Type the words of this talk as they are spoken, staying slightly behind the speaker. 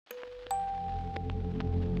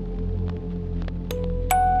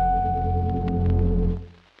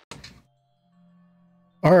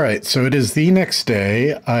All right, so it is the next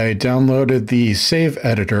day. I downloaded the save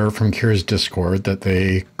editor from Kira's Discord that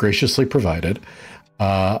they graciously provided.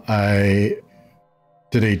 I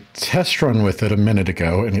did a test run with it a minute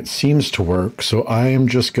ago, and it seems to work. So I am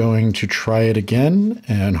just going to try it again,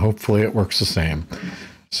 and hopefully it works the same.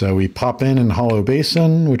 So we pop in Hollow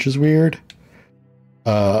Basin, which is weird.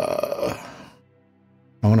 I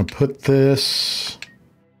want to put this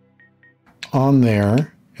on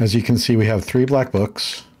there. As you can see, we have 3 black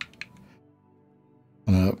books.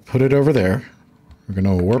 I'm going to put it over there. We're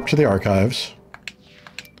going to warp to the archives.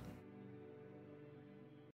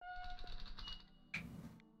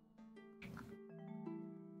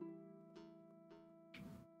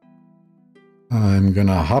 I'm going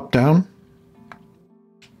to hop down.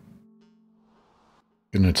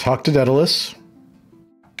 Going to talk to Daedalus.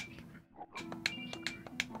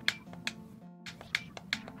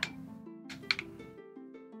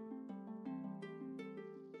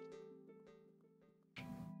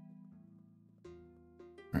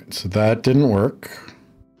 All right, so that didn't work.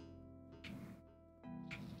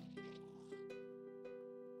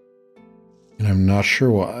 And I'm not sure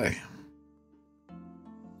why.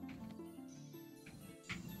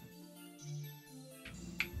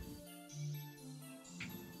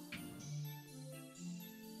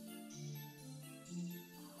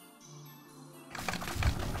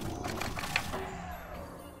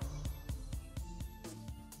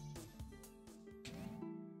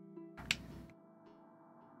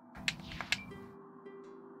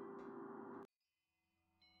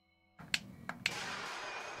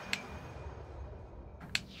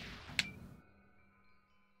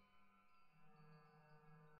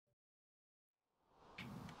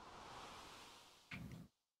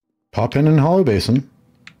 Pop in Hollow Basin.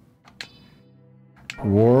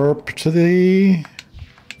 Warp to the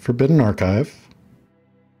Forbidden Archive.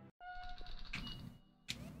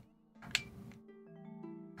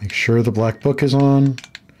 Make sure the black book is on.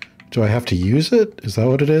 Do I have to use it? Is that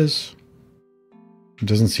what it is? It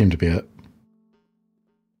doesn't seem to be it.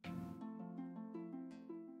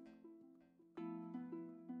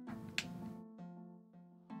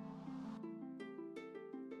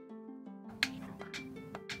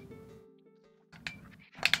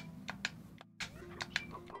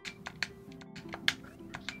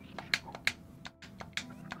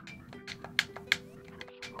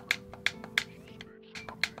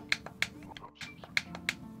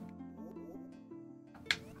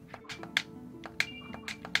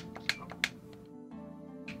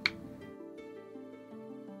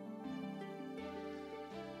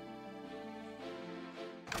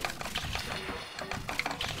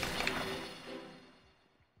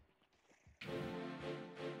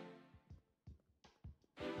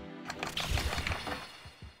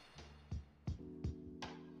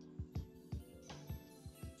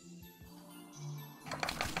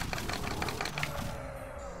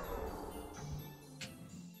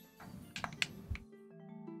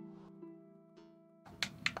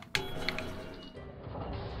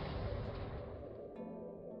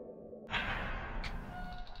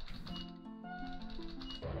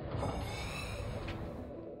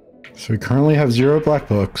 So we currently have 0 black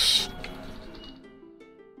books.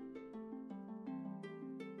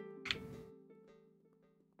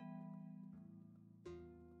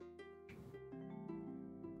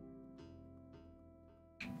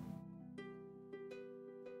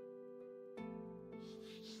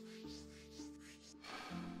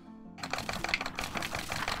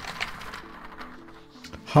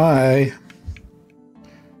 Hi.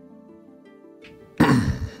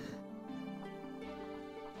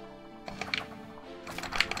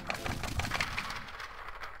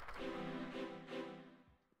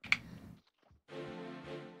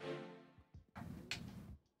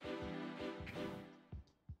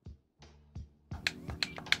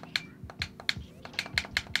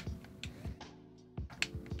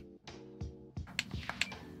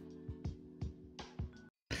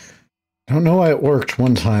 I don't know why it worked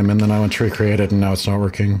one time and then I went to recreate it and now it's not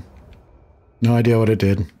working. No idea what it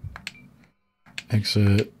did.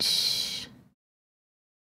 Exit.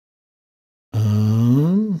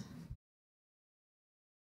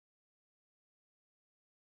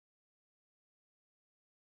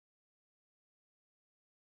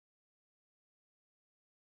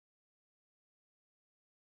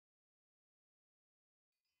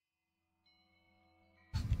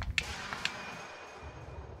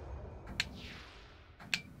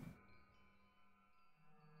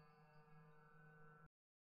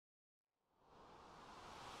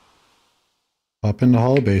 Pop into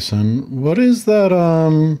Hollow Basin. What is that,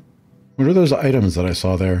 what are those items that I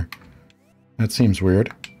saw there? That seems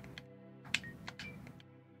weird.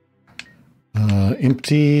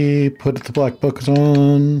 Empty, put the black books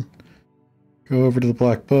on, go over to the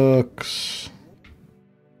black books.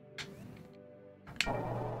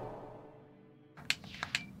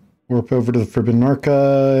 Warp over to the Forbidden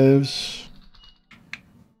Archives.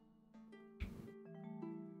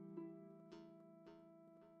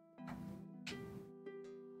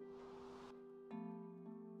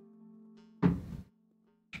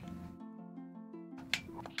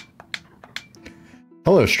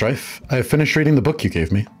 Hello, Strife. I have finished reading the book you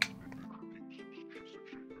gave me.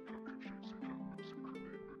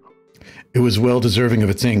 It was well deserving of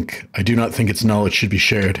its ink. I do not think its knowledge should be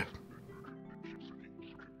shared.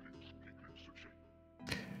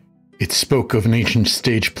 It spoke of an ancient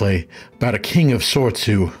stage play about a king of sorts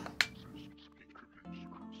who...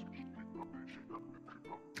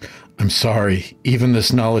 I'm sorry, even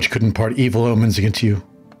this knowledge could impart evil omens against you.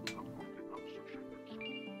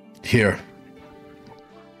 Here.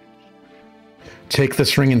 Take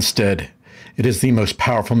this ring instead. It is the most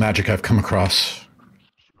powerful magic I've come across.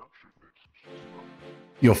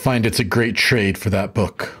 You'll find it's a great trade for that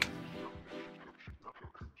book.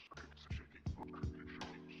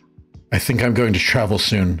 I think I'm going to travel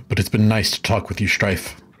soon, but it's been nice to talk with you,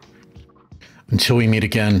 Strife. Until we meet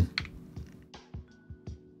again.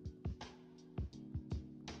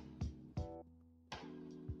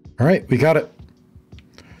 All right, we got it.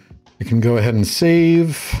 We can go ahead and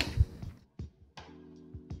save.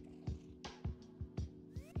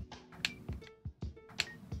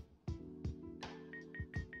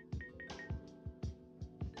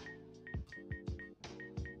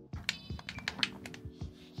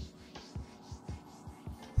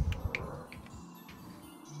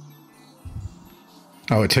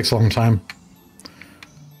 Oh, it takes a long time.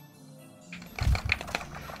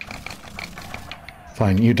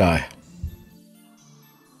 Fine, you die.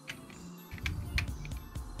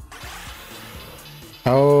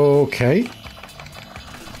 Okay.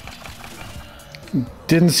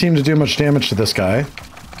 Didn't seem to do much damage to this guy.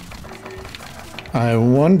 I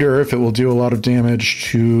wonder if it will do a lot of damage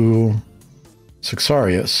to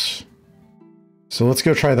Suxarius. So let's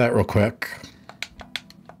go try that real quick.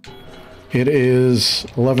 It is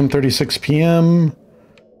 11:36 p.m.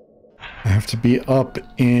 I have to be up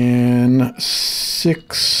in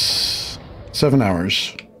 7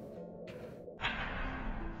 hours.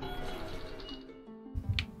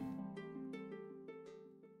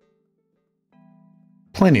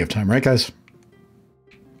 Plenty of time, right, guys?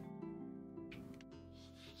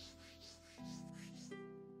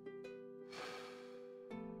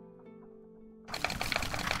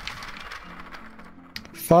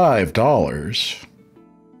 $5.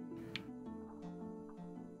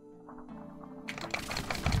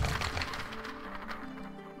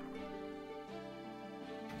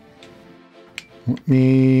 Let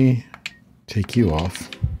me take you off.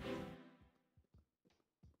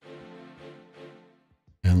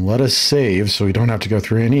 And let us save so we don't have to go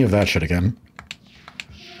through any of that shit again.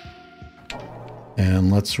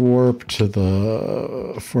 And let's warp to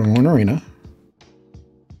the Forlorn Arena.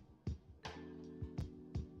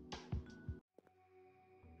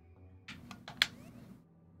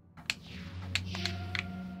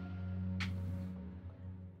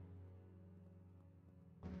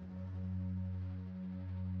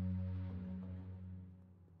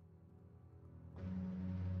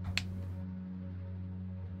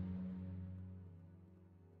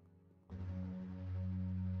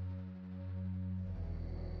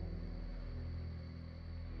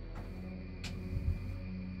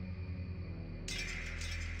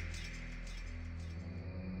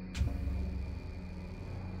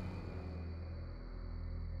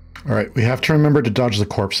 All right, we have to remember to dodge the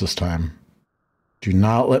corpse this time. Do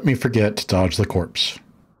not let me forget to dodge the corpse.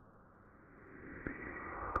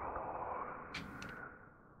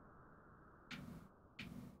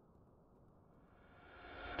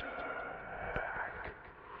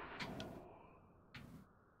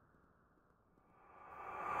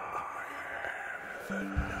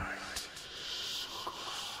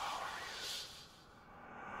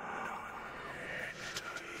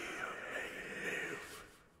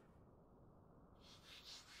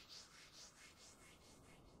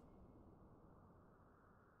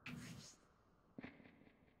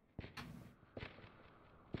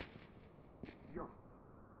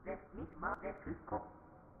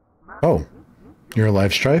 Oh, you're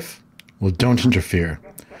alive, Strife? Well, don't interfere.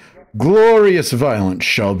 Glorious violence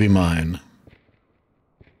shall be mine.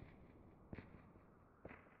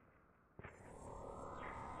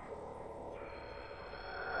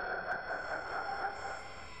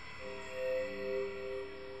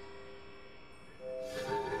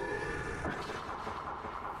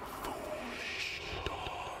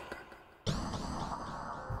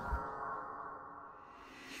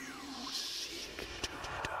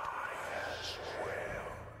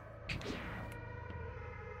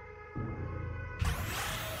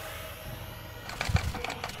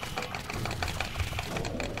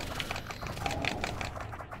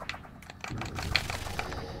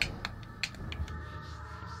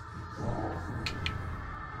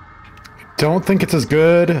 don't think it's as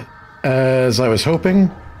good as I was hoping.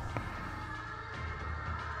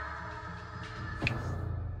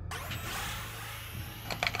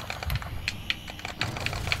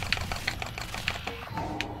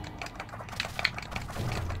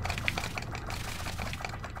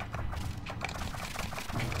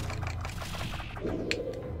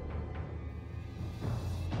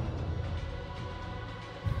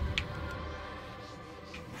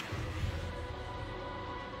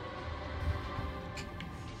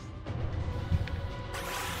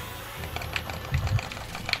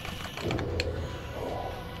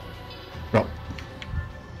 Well,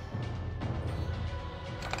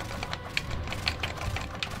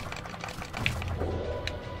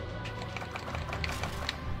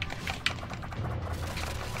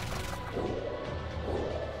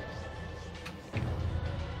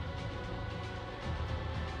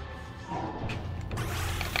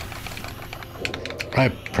 I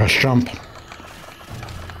press jump.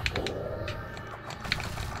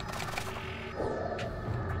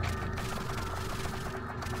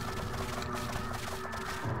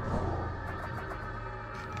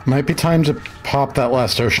 Might be time to pop that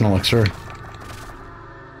last ocean elixir.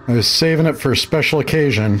 I was saving it for a special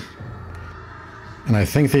occasion, and I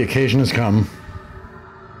think the occasion has come.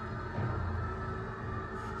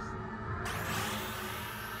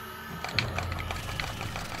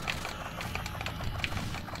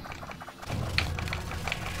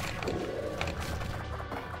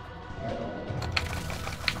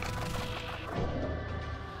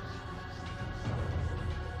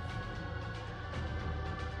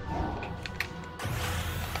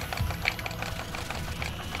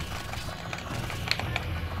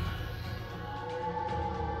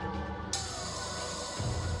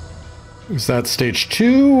 Is that stage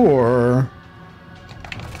 2, or...?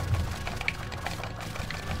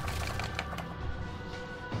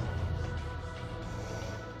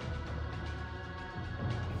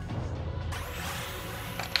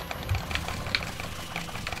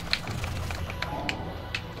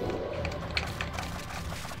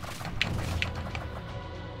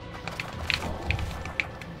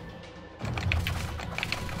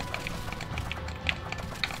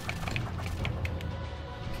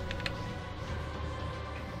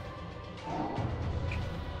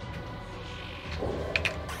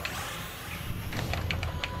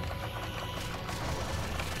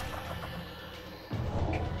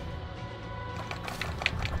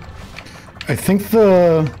 I think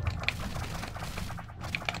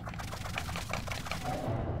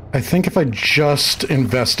if I just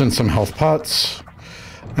invest in some health pots,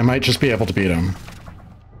 I might just be able to beat him.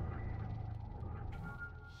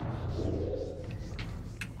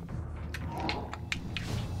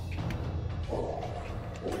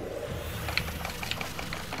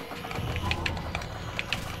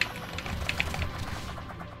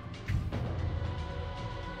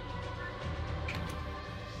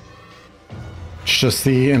 It's just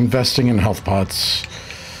the investing in health pots.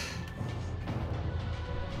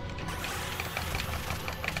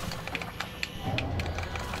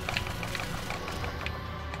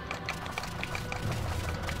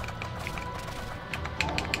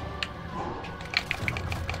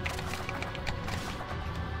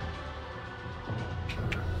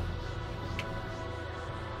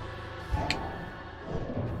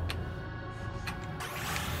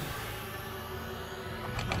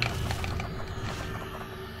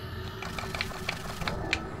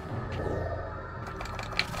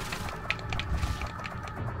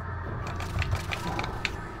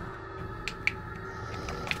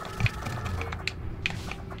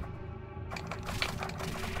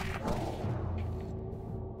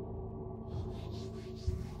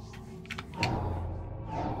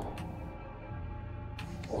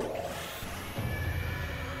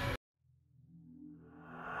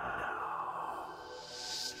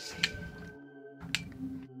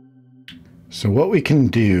 So what we can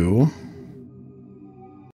do,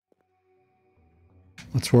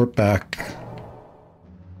 let's warp back.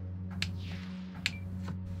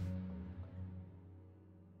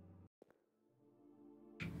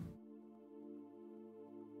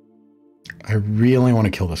 I really want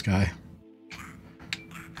to kill this guy.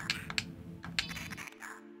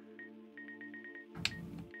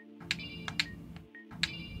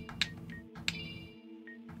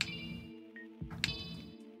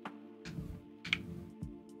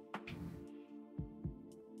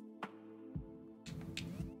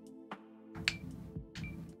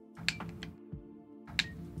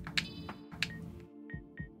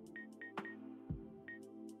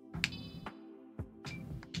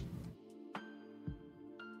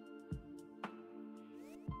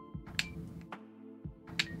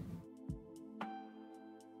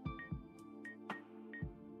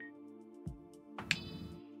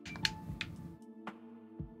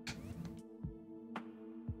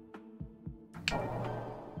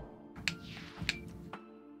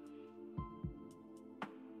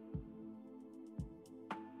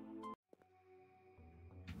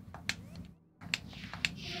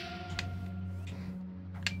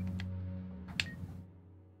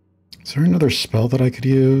 Is there another spell that I could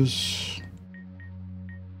use?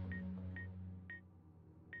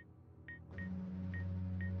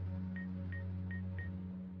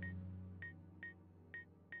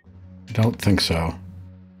 I don't think so.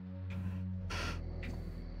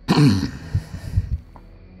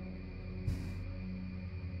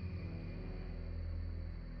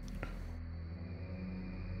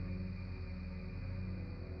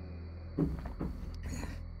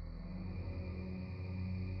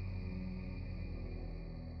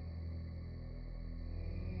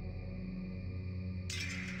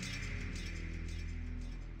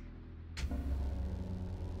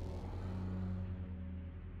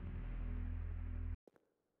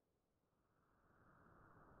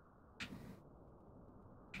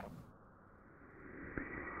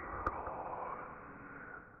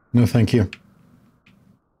 No, thank you.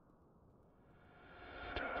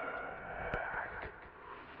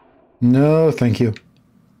 No, thank you.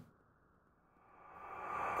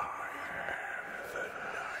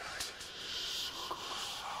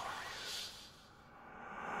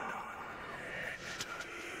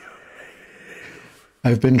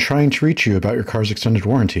 I've been trying to reach you about your car's extended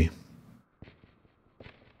warranty.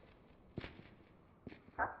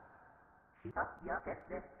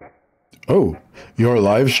 Oh, your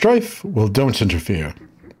live strife? Well, don't interfere.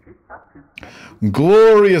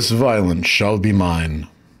 Glorious violence shall be mine.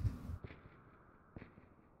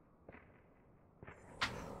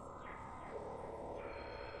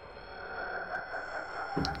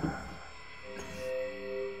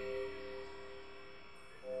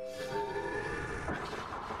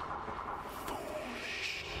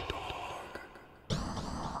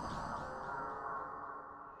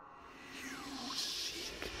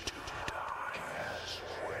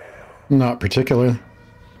 Not particularly.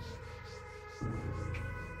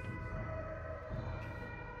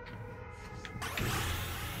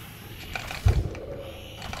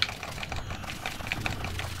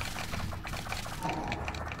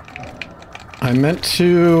 I meant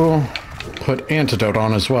to put antidote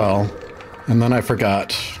on as well, and then I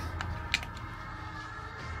forgot.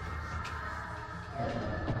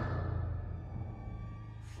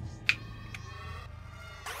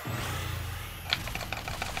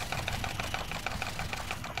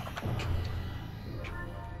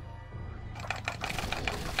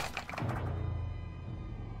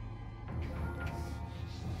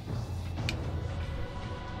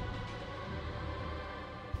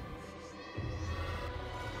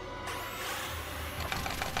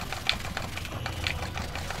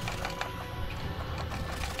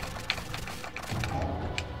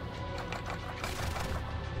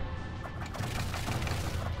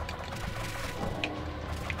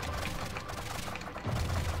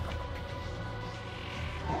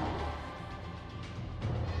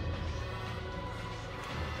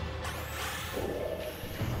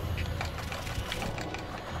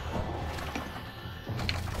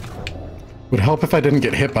 Would help if I didn't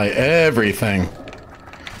get hit by everything.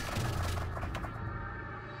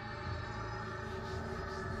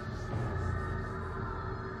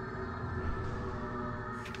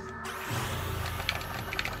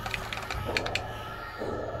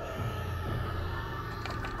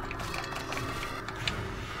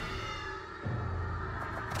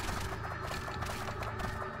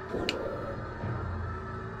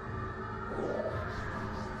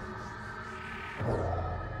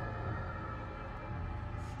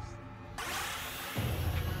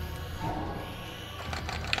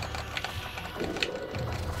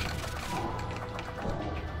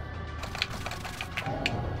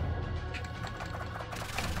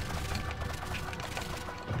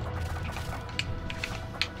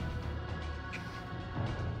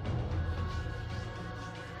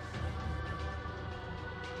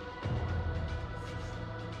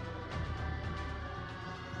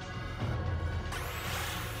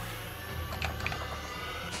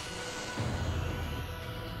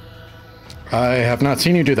 I have not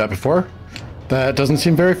seen you do that before. That doesn't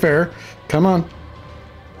seem very fair. Come on.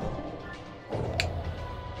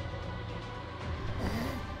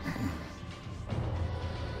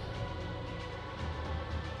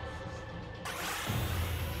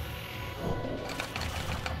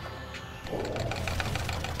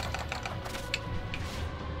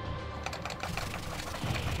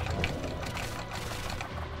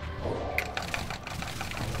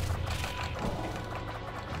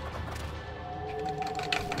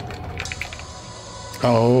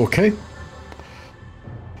 Okay.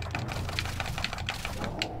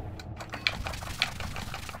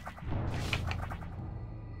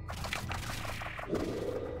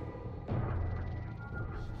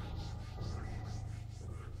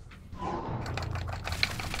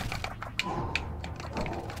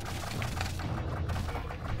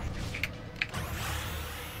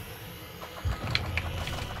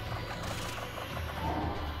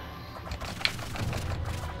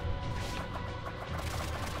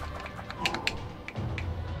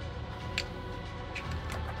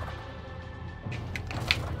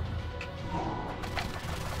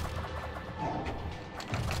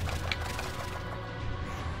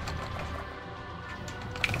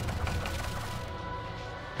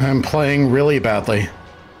 I'm playing really badly.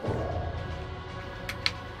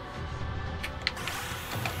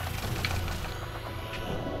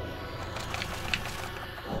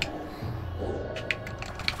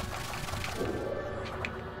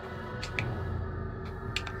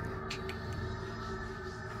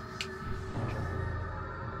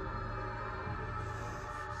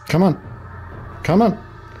 Come on. Come on.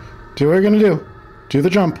 Do what you're gonna do. Do the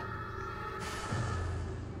jump.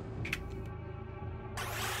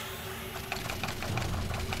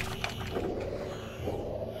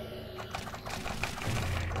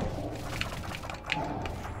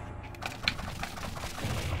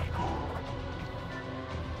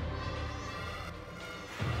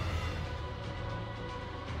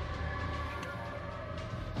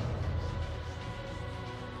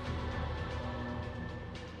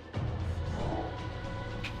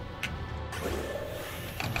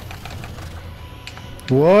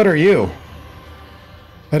 What are you?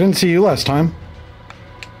 I didn't see you last time.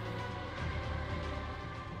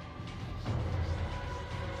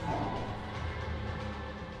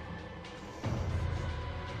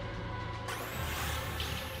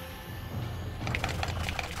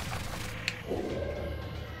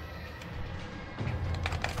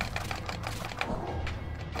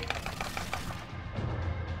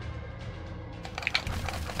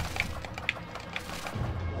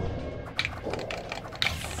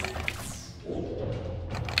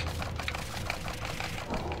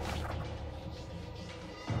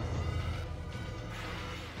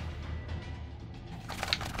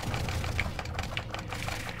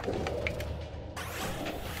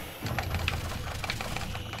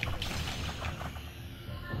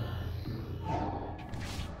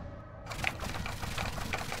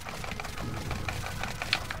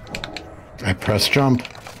 I press jump.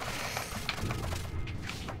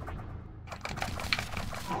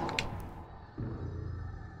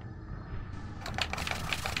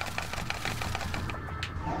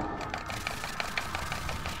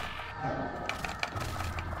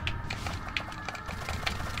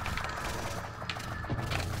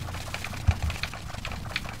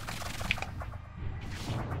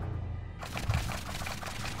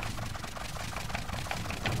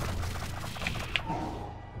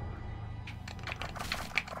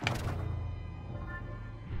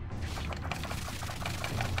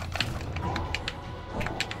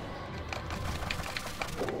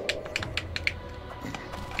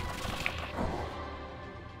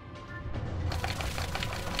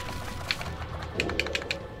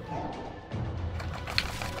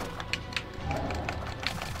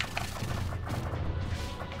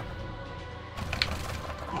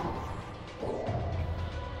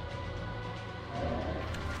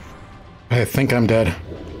 I think I'm dead.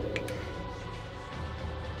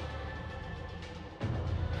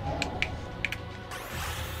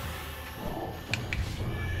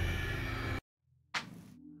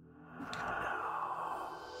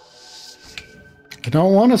 I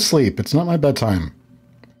don't want to sleep. It's not my bedtime.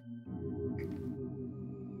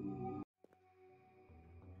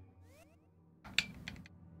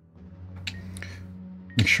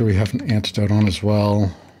 Make sure we have an antidote on as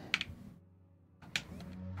well.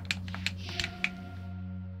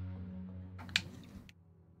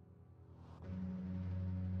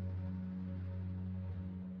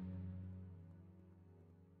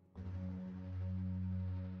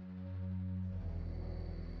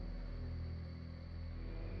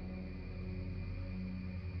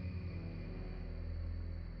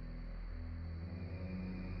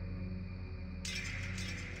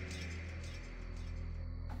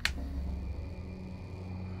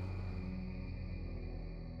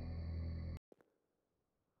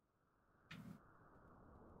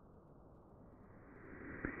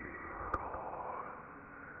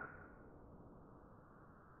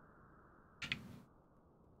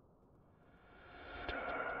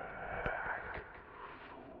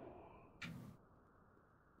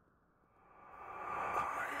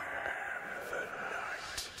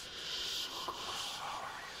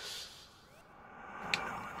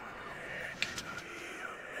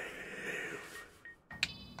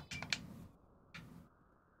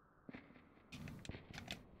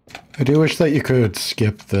 I do wish that you could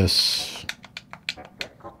skip this.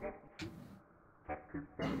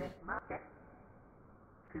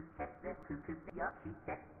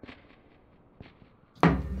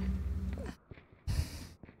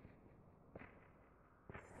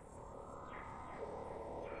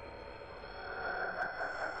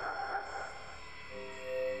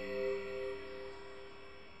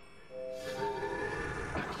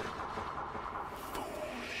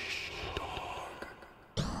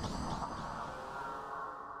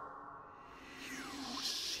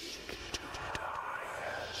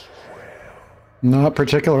 Not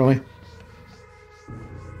particularly.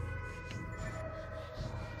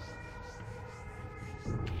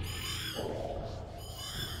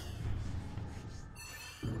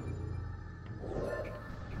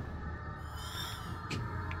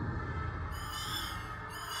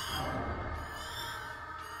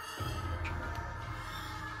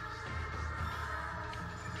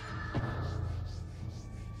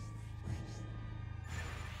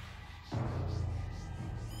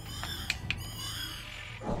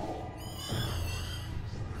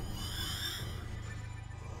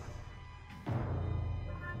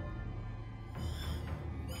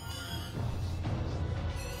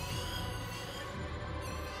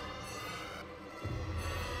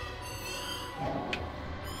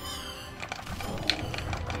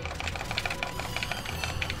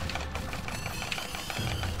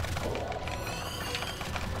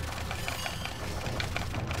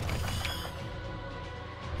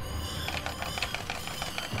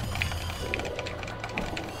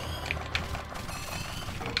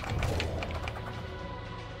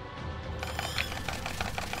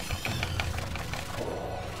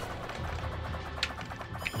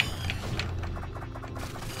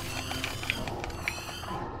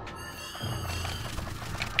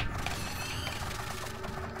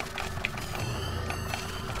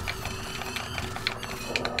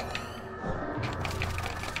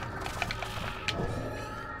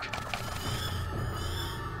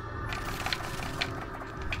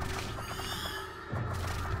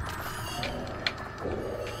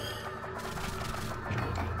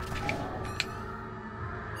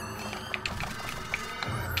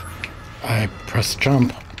 I press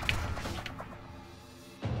jump.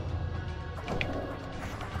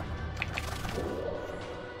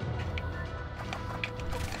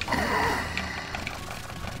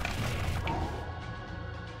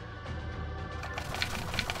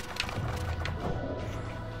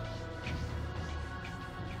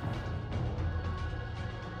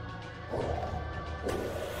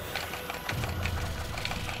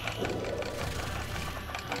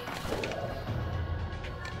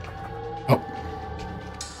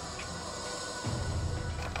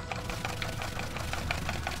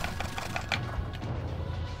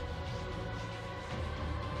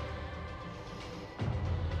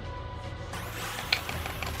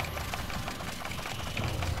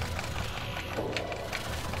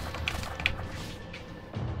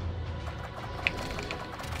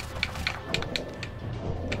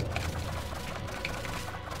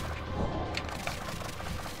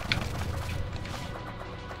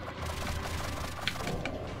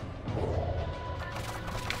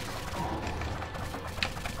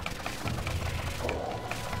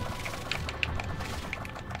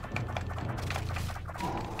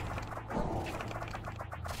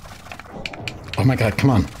 Oh my god, come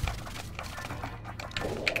on.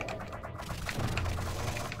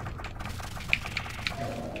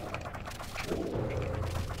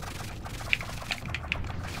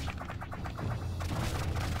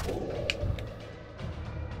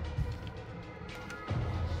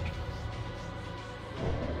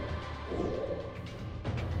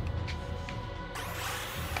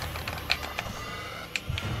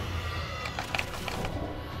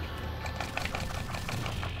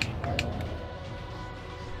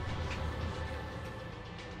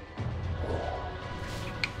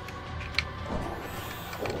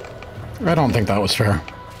 I don't think that was fair.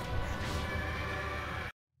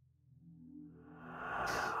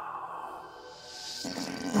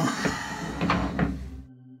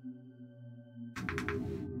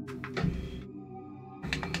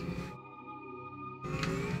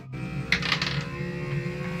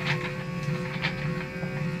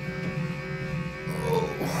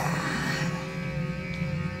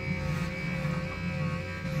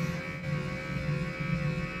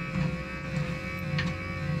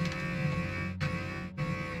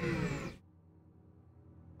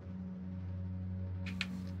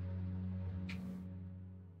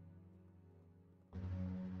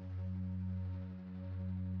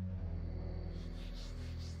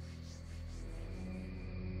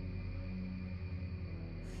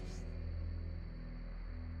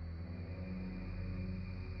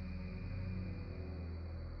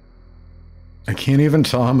 I can't even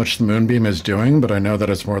tell how much the moonbeam is doing, but I know that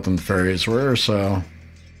it's more than the fairies were, so...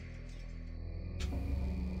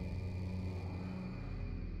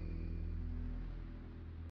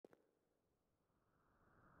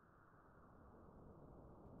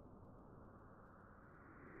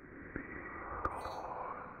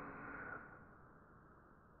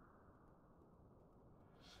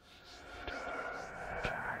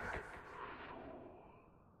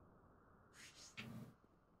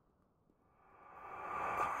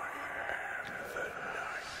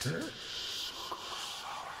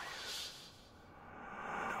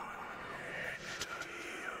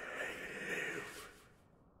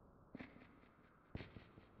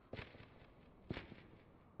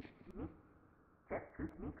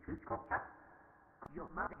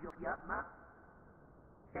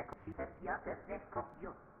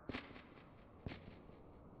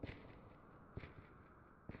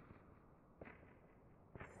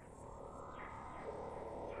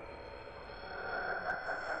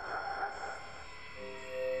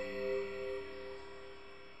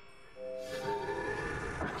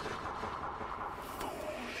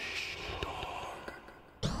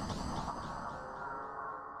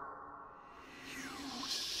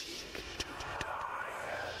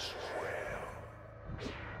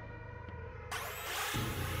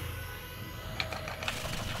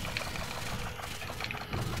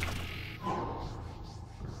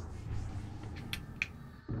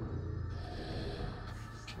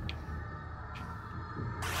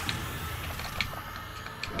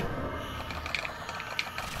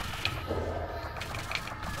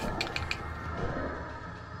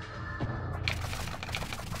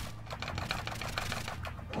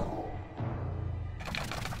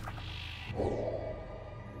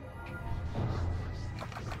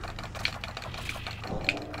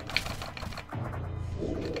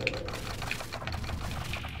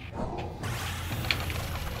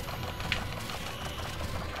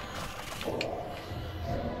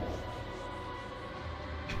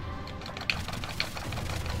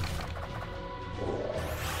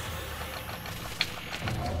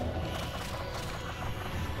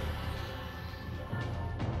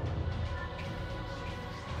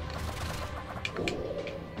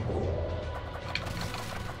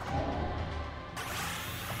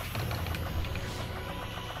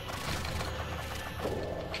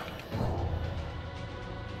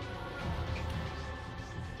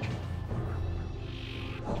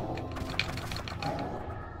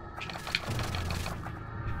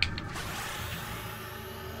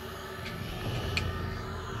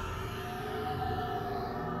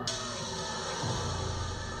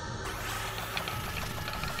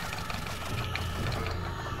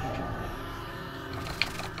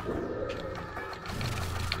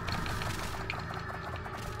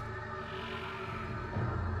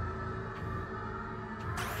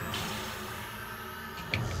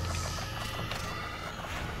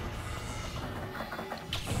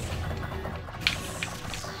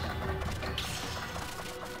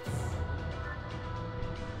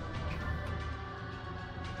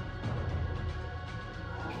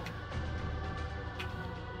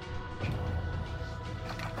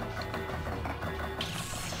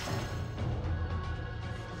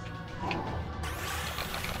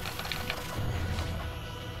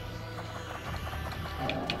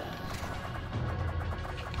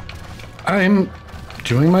 I'm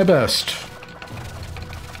doing my best.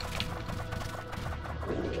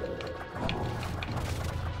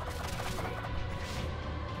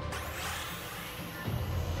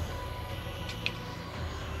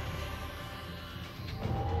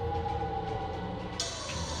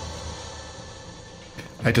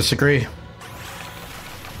 I disagree.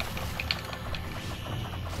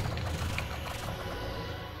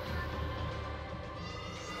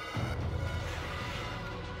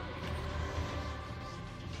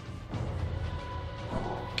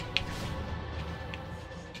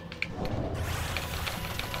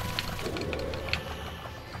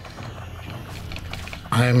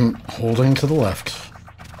 I'm holding to the left.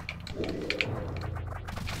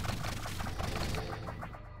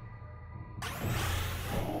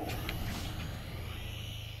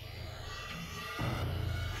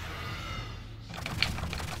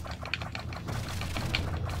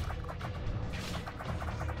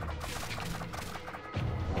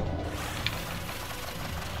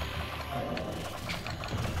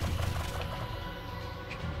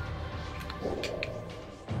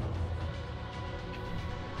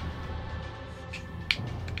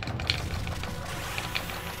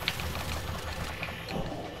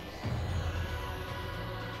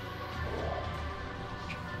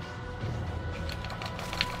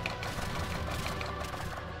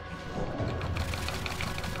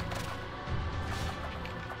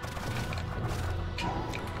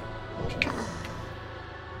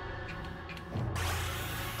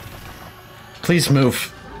 Please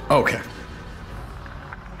move. Okay.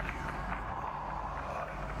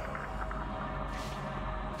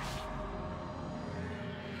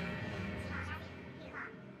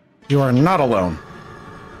 You are not alone.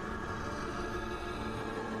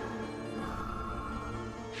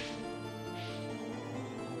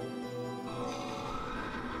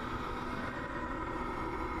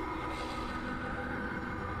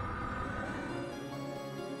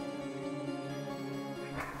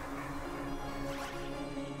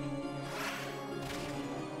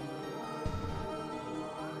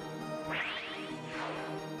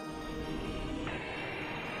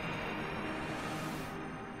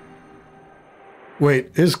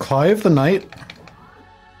 Wait, is Clive the knight?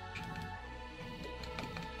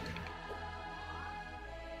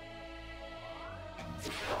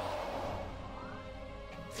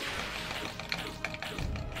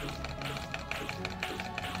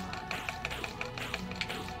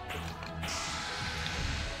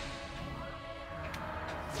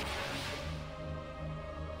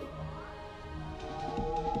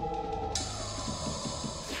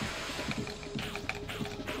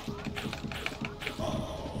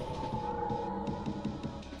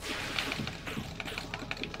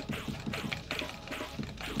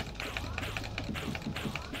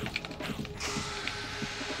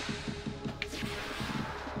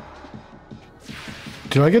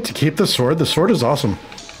 Do I get to keep the sword? The sword is awesome.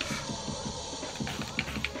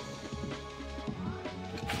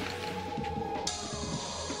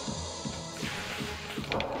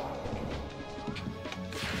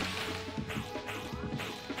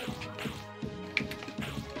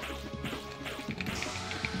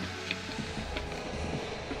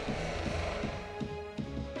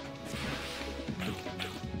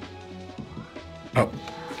 Oh.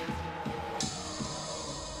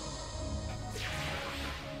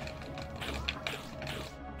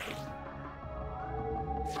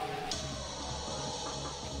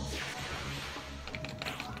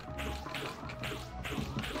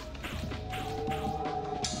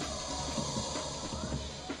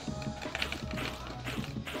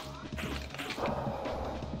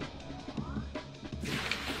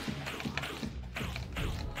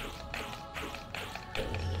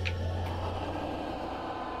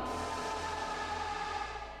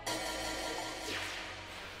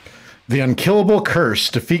 The Unkillable Curse.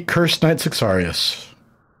 Defeat Cursed Knight Sixarius.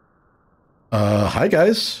 Hi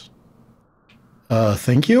guys.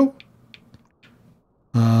 Thank you.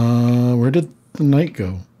 Where did the knight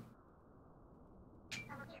go?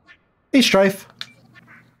 Hey, Strife.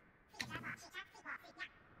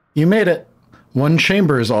 You made it. One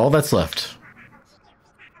chamber is all that's left.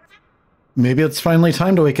 Maybe it's finally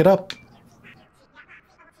time to wake it up.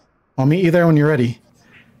 I'll meet you there when you're ready.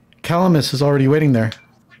 Calamus is already waiting there.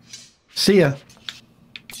 See ya.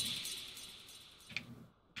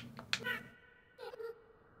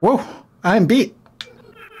 Whoa, I'm beat.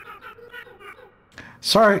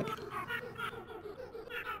 Sorry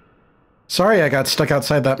I got stuck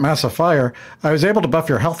outside that massive fire. I was able to buff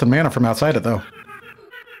your health and mana from outside it, though.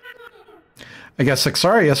 I guess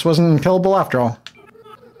Sixarius wasn't unkillable after all.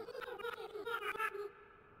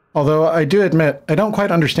 Although I do admit, I don't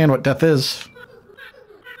quite understand what death is.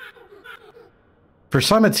 For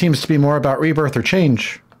some, it seems to be more about rebirth or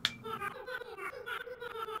change.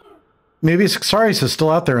 Maybe Sixarius is still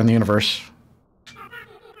out there in the universe.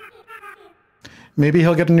 Maybe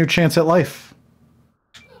he'll get a new chance at life.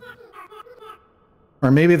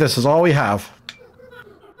 Or maybe this is all we have.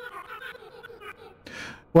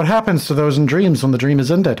 What happens to those in dreams when the dream is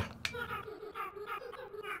ended?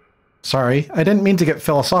 Sorry, I didn't mean to get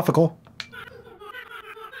philosophical.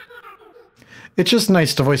 It's just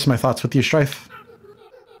nice to voice my thoughts with you, Strife.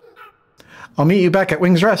 I'll meet you back at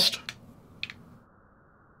Wing's Rest.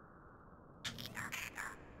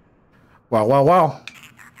 Wow, wow, wow.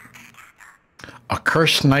 A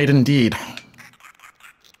cursed knight indeed.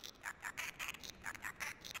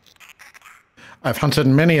 I've hunted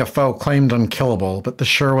many a foe claimed unkillable, but this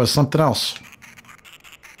sure was something else.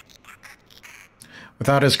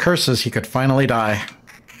 Without his curses, he could finally die.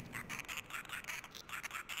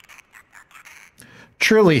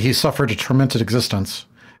 Truly, he suffered a tormented existence.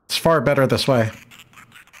 It's far better this way.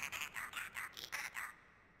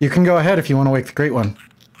 You can go ahead if you want to wake the Great One.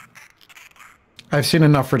 I've seen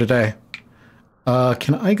enough for today.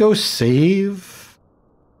 Can I go save?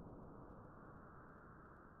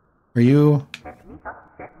 Are you?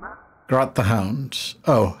 Grot the Hound.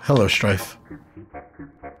 Oh, hello, Strife.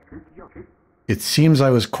 It seems I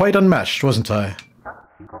was quite unmatched, wasn't I?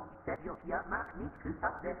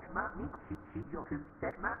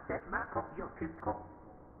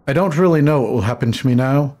 I don't really know what will happen to me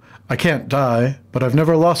now. I can't die, but I've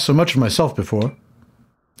never lost so much of myself before.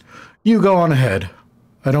 You go on ahead.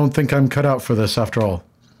 I don't think I'm cut out for this after all.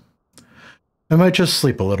 I might just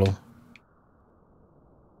sleep a little.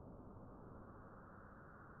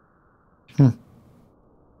 Can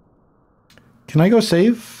I go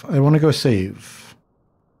save? I want to go save.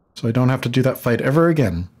 So I don't have to do that fight ever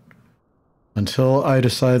again. Until I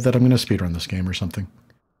decide that I'm going to speedrun this game or something.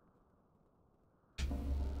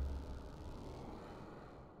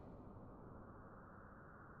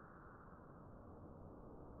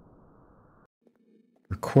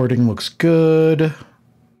 Recording looks good.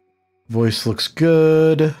 Voice looks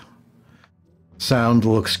good. Sound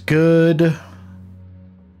looks good.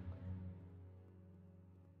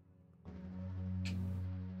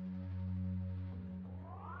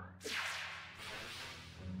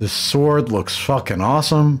 This sword looks fucking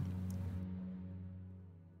awesome.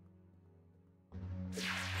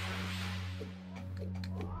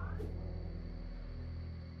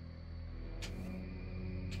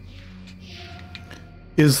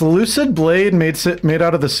 Is the Lucid blade made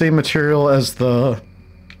out of the same material as the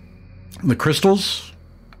crystals?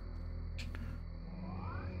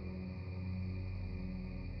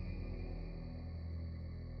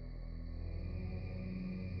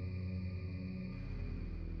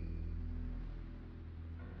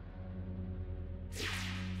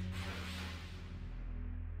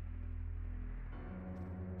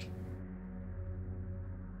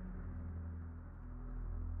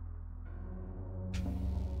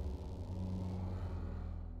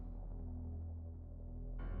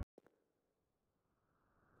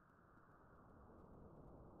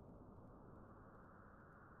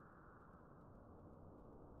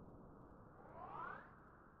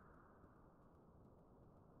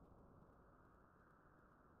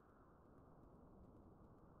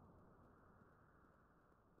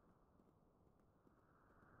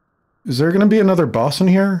 Is there going to be another boss in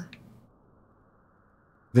here? Are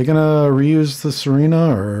they going to reuse this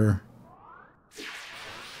arena, or...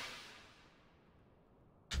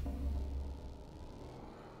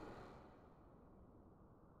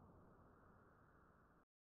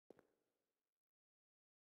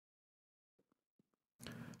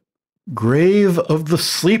 Grave of the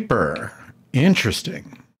Sleeper.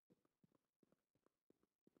 Interesting.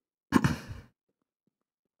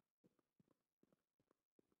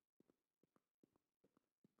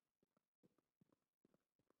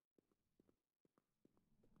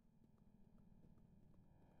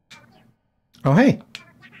 Oh, hey.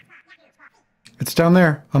 It's down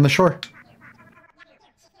there on the shore.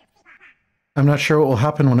 I'm not sure what will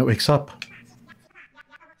happen when it wakes up.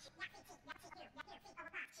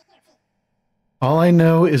 All I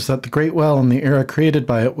know is that the Great Well and the era created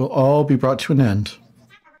by it will all be brought to an end.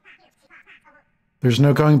 There's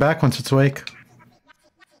no going back once it's awake.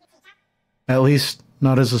 At least,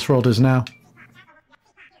 not as this world is now.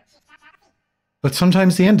 But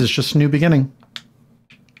sometimes the end is just a new beginning.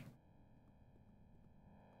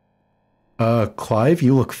 Clive,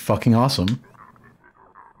 you look fucking awesome.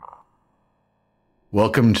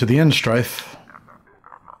 Welcome to the end, Strife.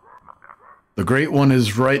 The Great One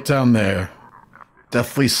is right down there,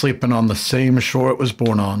 deathly sleeping on the same shore it was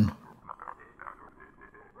born on.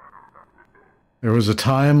 There was a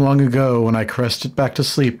time long ago when I caressed it back to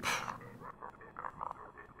sleep.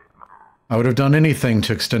 I would have done anything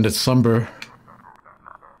to extend its slumber,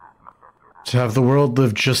 to have the world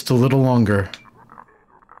live just a little longer.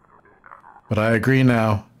 But I agree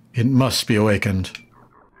now, it must be awakened.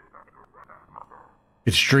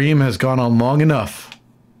 Its dream has gone on long enough.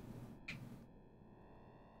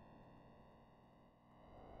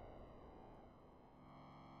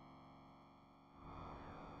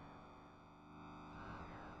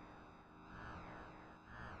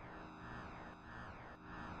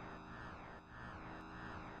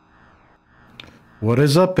 What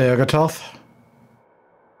is up, Bergatoth?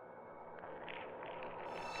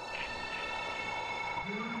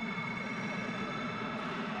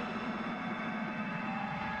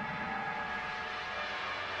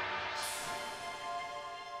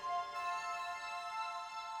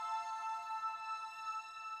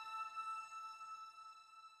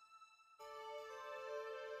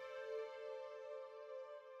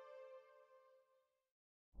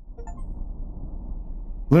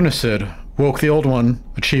 Lunacid woke the old one,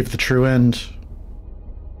 achieved the true end.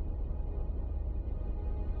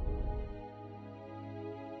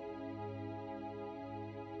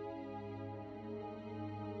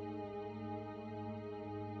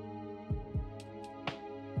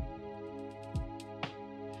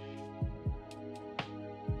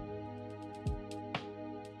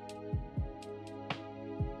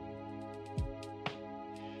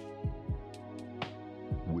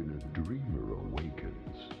 When a dreamer awakens,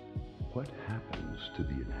 what happens to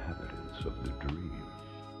the inhabitants of the dream,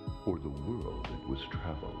 or the world that was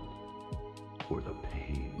traveled, or the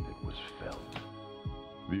pain that was felt?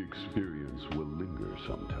 The experience will linger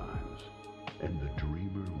sometimes, and the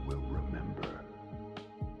dreamer will remember.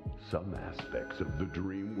 Some aspects of the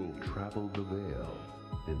dream will travel the veil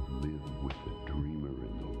and live with the dreamer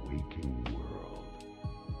in the waking world.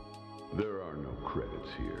 There are no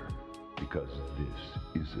credits here, because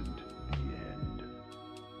this isn't the end.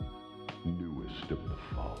 Newest of the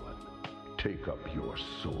fallen, take up your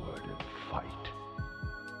sword and fight.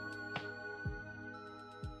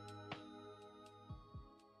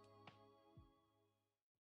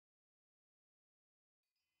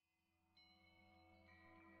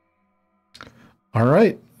 All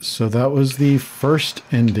right. So that was the first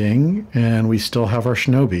ending, and we still have our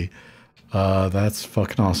shinobi. That's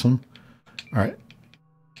fucking awesome. All right.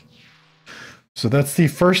 So that's the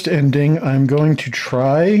first ending. I'm going to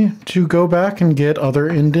try to go back and get other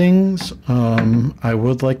endings. I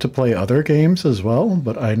would like to play other games as well,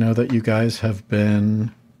 but I know that you guys have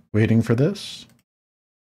been waiting for this.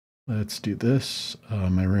 Let's do this.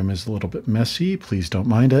 My room is a little bit messy. Please don't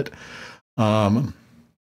mind it.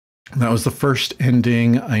 That was the first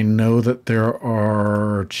ending. I know that there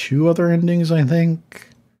are 2 other endings, I think.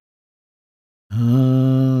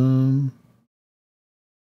 Global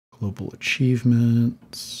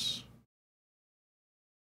achievements.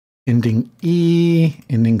 Ending E,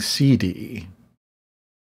 ending CD.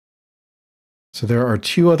 So there are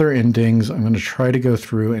 2 other endings. I'm going to try to go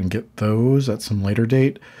through and get those at some later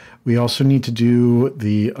date. We also need to do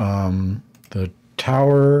the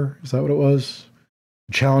tower. Is that what it was?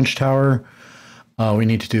 Challenge tower. We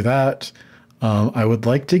need to do that. I would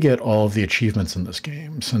like to get all of the achievements in this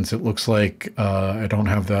game since it looks like I don't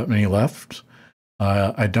have that many left.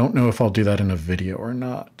 I don't know if I'll do that in a video or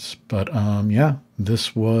not, but yeah,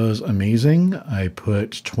 this was amazing. I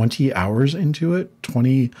put 20 hours into it,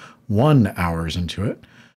 21 hours into it.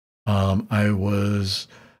 I was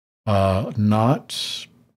not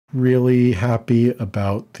really happy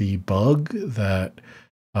about the bug that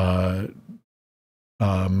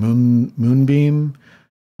Moonbeam.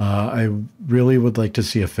 I really would like to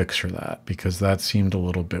see a fix for that because that seemed a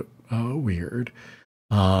little bit weird,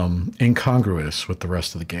 incongruous with the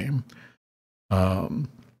rest of the game.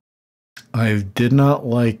 I did not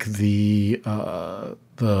like the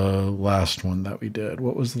last one that we did.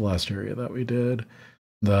 What was the last area that we did?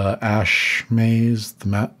 The Ash Maze,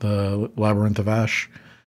 the Labyrinth of Ash.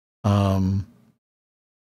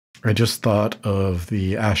 I just thought of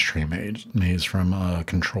the ashtray maze from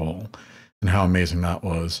Control and how amazing that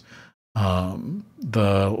was.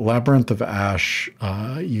 The Labyrinth of Ash,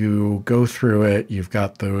 you go through it, you've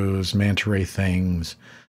got those manta ray things.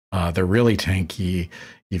 They're really tanky.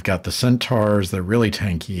 You've got the centaurs, they're really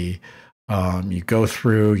tanky. You go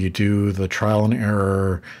through, you do the trial and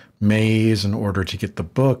error maze in order to get the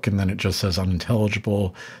book, and then it just says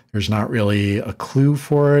unintelligible. There's not really a clue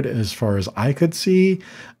for it as far as I could see.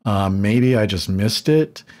 Maybe I just missed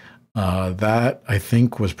it. That I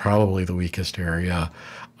think was probably the weakest area.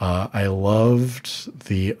 I loved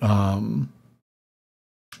the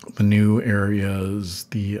new areas,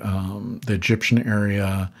 the Egyptian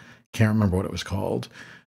area. Can't remember what it was called.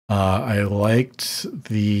 I liked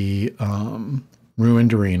the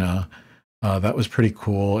ruined arena. That was pretty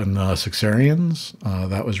cool. And the Suxarians,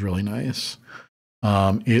 that was really nice.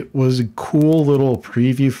 It was a cool little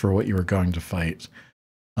preview for what you were going to fight.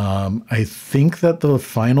 I think that the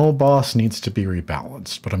final boss needs to be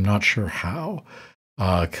rebalanced, but I'm not sure how,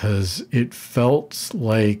 because it felt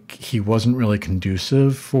like he wasn't really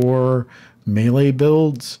conducive for melee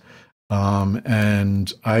builds.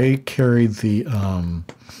 And I carried the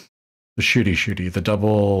shooty, the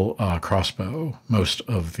double crossbow most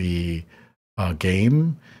of the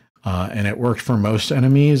game, and it worked for most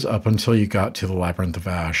enemies up until you got to the Labyrinth of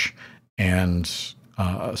Ash and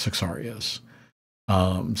Suxarias.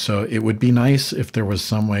 So it would be nice if there was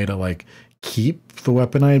some way to like keep the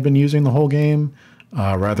weapon I had been using the whole game,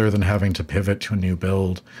 rather than having to pivot to a new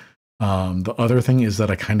build. The other thing is that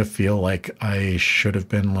I kind of feel like I should have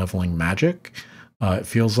been leveling magic. It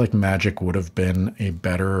feels like magic would have been a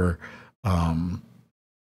better, more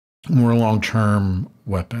long-term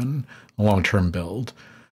weapon, a long-term build.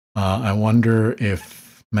 I wonder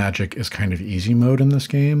if magic is kind of easy mode in this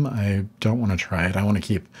game. I don't want to try it. I want to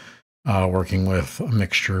keep working with a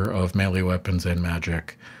mixture of melee weapons and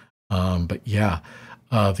magic. But yeah,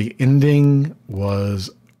 the ending was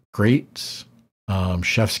great.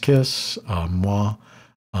 Chef's kiss, moi.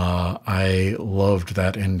 I loved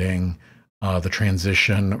that ending. The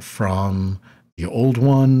transition from the old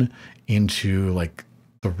one into like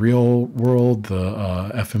the real world,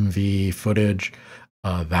 the FMV footage,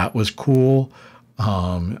 that was cool.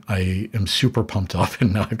 I am super pumped up,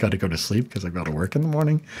 and now I've got to go to sleep because I've got to work in the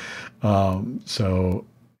morning. So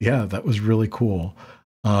yeah, that was really cool.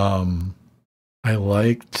 I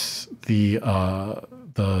liked the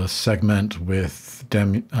segment with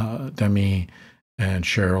Demi and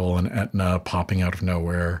Cheryl and Etna popping out of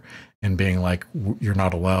nowhere and being like, "You're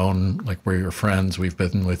not alone. Like, we're your friends. We've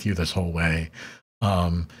been with you this whole way."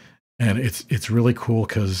 And it's really cool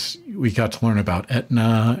because we got to learn about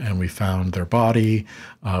Etna and we found their body.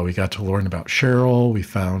 We got to learn about Cheryl. We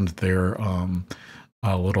found their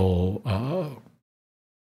little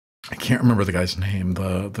I can't remember the guy's name,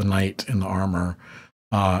 the knight in the armor,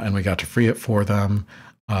 and we got to free it for them.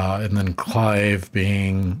 And then Clive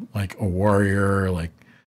being like a warrior, like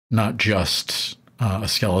not just a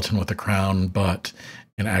skeleton with a crown, but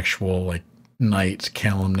an actual like knight,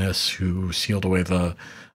 Calumnus, who sealed away the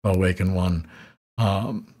Awakened One.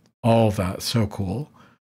 All of that, so cool.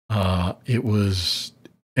 It was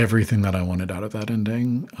everything that I wanted out of that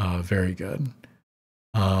ending. Very good.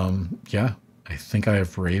 Yeah, I think I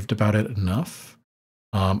have raved about it enough.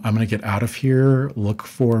 I'm going to get out of here, look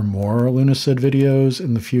for more Lunacid videos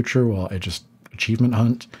in the future while I just achievement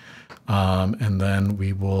hunt. And then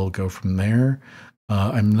we will go from there.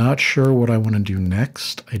 I'm not sure what I want to do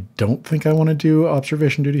next. I don't think I want to do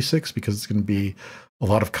Observation Duty 6 because it's going to be a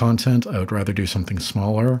lot of content. I would rather do something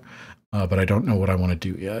smaller, but I don't know what I want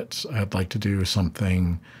to do yet. I'd like to do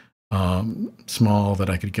something small that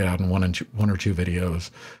I could get out in one or two videos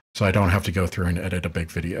so I don't have to go through and edit a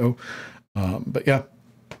big video. But yeah.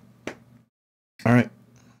 All right.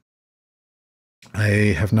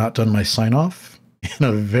 I have not done my sign off in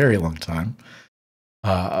a very long time.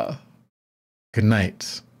 Good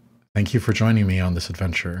night. Thank you for joining me on this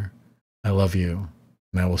adventure. I love you,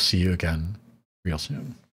 and I will see you again real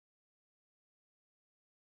soon.